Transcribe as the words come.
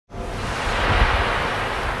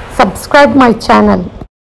subscribe my channel.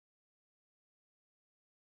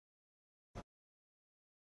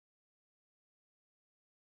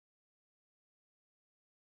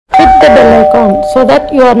 Hit the bell icon so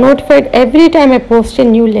that you are notified every time I post a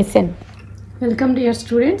new lesson. Welcome dear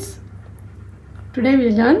students. Today we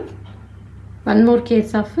will learn one more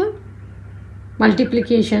case of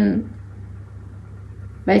multiplication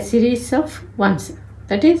by series of ones.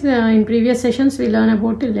 That is, in previous sessions we learn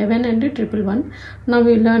about 11 and 111. Now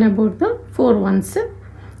we will learn about the 4 ones,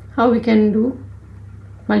 how we can do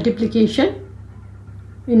multiplication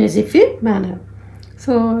in a jiffy manner.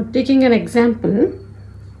 So taking an example,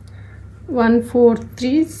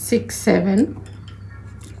 14367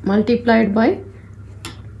 multiplied by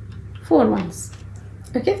 4 ones.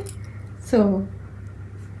 Okay, so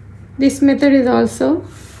this method is also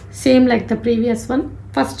same like the previous one.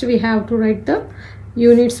 First we have to write the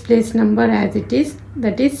units place number as it is,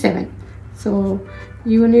 that is 7. So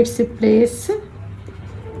units place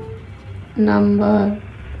number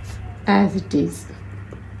as it is,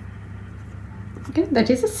 okay, that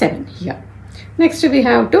is a 7 here. Next we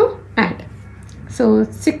have to add. So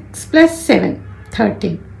 6 plus 7,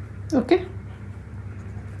 13. Okay,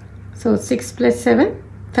 so 6 plus 7,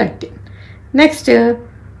 13. Next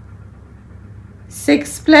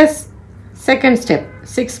 6 plus second step,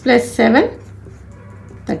 6 plus 7,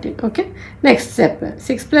 13. Okay, next step,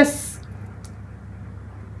 6 plus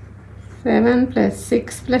 7 plus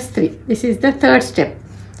 6 plus 3. This is the third step.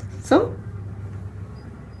 So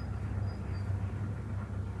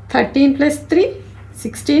 13 plus 3,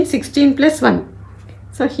 16, 16 plus 1.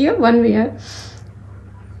 So here 1 we are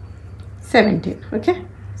 17. Okay,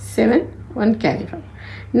 7, 1 carry on.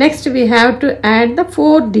 Next we have to add the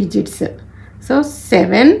 4 digits. So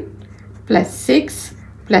 7 plus 6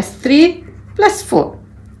 plus 3 plus 4.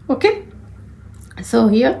 Okay, so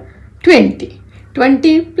here 20.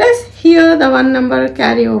 20 plus here the one number,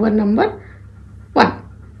 carry over number 1.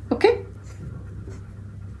 Okay,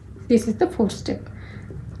 this is the fourth step,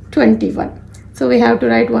 21. So we have to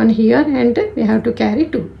write 1 here and we have to carry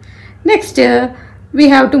 2. Next we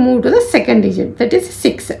have to move to the second digit, that is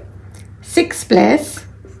 6. 6 plus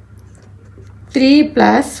 3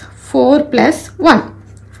 plus 4 plus 1.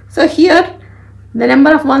 So here the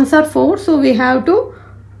number of ones are 4, so we have to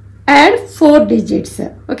add 4 digits.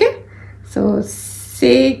 Okay, so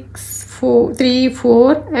 6, 4, 3,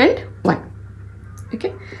 4 and 1.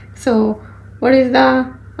 Okay, so what is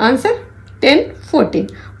the answer? 10, 14.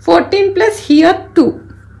 14 plus here 2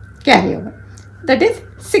 carry over, that is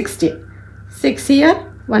 16. 6 here,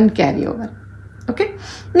 1 carry over. Okay,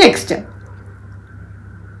 next,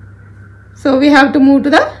 so we have to move to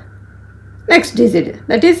the next digit,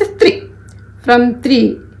 that is 3. From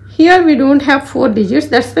 3, here we don't have 4 digits,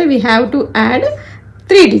 that's why we have to add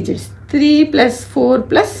 3 digits. 3 plus 4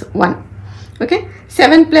 plus 1. Okay,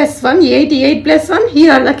 7 plus 1, 8, 8 plus 1,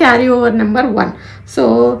 here the carryover number 1.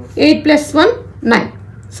 So 8 plus 1, 9.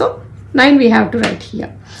 So 9 we have to write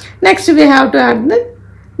here. Next we have to add the,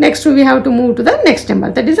 next we have to move to the next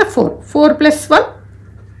number, that is a 4. 4 plus 1,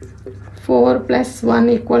 4 plus 1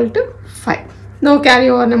 equal to 5. No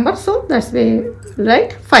carryover number, so that's why we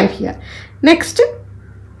write 5 here. Next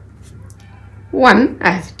 1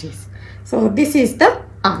 as it is. So this is the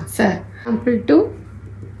answer. Example 2,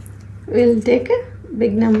 we will take a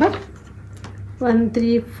big number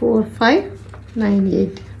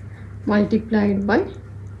 134598 multiplied by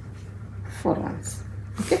 4 ones.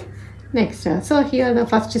 Okay, next, so here the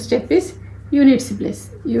first step is units place.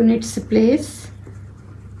 Units place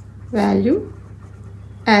value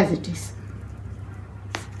as it is.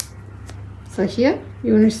 So here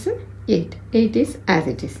units 8. 8 is as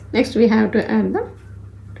it is. Next we have to add the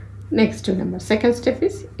next two numbers. Second step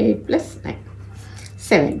is 8 plus 9,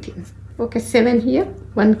 17. Okay, 7 here,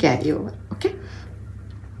 1 carry over. Okay,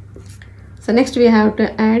 so next we have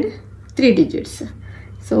to add 3 digits.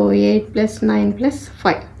 So 8 plus 9 plus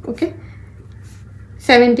 5. Okay,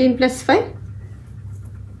 17 plus 5,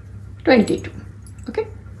 22. Okay,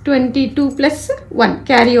 22 plus 1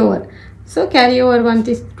 carry over. So carry over 1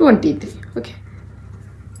 is 23. Okay,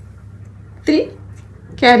 3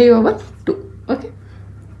 carry over 2. Okay,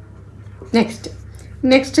 next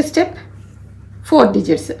step, 4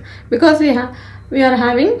 digits, because we are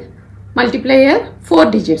having multiplier 4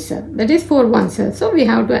 digits, that is 4 ones, so we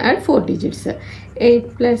have to add 4 digits.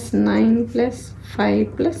 8 plus 9 plus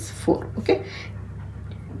 5 plus 4. Okay,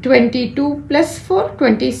 22 plus 4,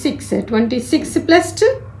 26. 26 plus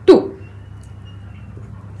 2,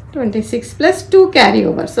 26 plus 2 carry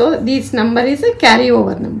over. So this number is a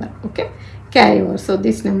carryover number. Okay, carry over. So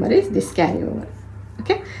this number is this carry over.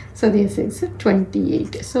 Okay, so this is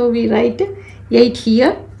 28. So we write 8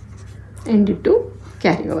 here, and 2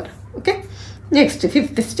 carry over. Okay. Next,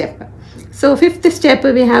 fifth step. So fifth step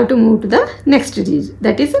we have to move to the next digit,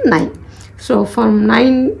 that is 9. So from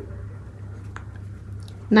 9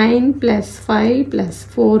 plus 5 plus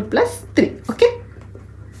 4 plus 3. Okay.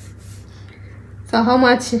 So how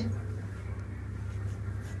much?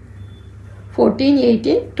 14,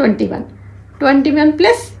 18, 21. 21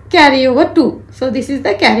 plus carry over 2. So this is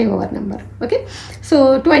the carry over number. Okay.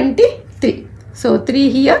 So 23. So 3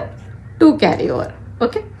 here, 2 carry over.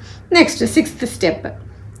 Okay. Next, sixth step.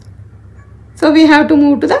 So we have to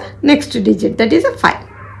move to the next digit, that is a 5.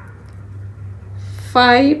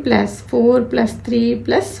 5 plus 4 plus 3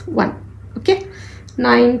 plus 1. Okay.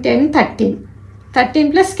 9, 10, 13.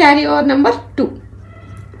 13 plus carry over number 2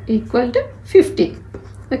 equal to 15.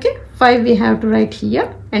 Okay. 5 we have to write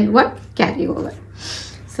here and 1 carry over.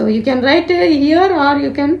 So you can write here, or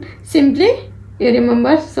you can simply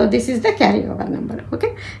remember. So this is the carry over number.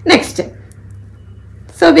 Okay. Next.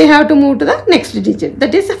 So we have to move to the next digit,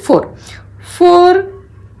 that is 4. 4,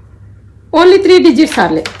 only 3 digits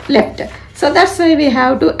are left. So that's why we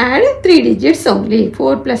have to add 3 digits only.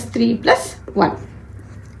 4 plus 3 plus 1.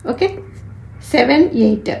 Okay. 7,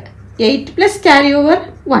 8. 8 plus carry over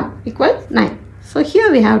 1 equal 9. So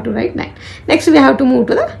here we have to write 9. Next we have to move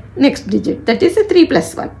to the next digit, that is 3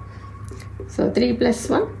 plus 1. So 3 plus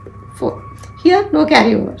 1, 4. Here no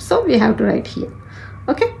carry over. So we have to write here.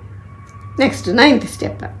 Okay. Next, ninth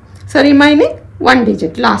step. So remaining 1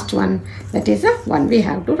 digit, last one, that is 1 we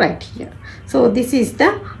have to write here. So this is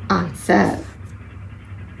the answer.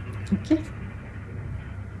 Okay.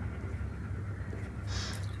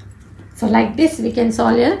 So like this we can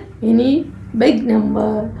solve any big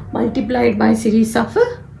number multiplied by series of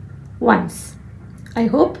 1's. I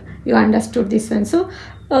hope you understood this one. So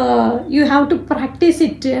you have to practice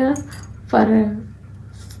it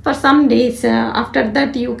for some days. After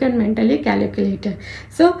that you can mentally calculate.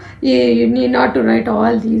 So you need not to write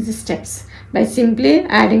all these steps. By simply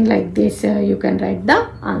adding like this, you can write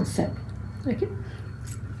the answer. Okay.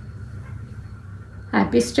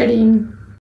 Happy studying.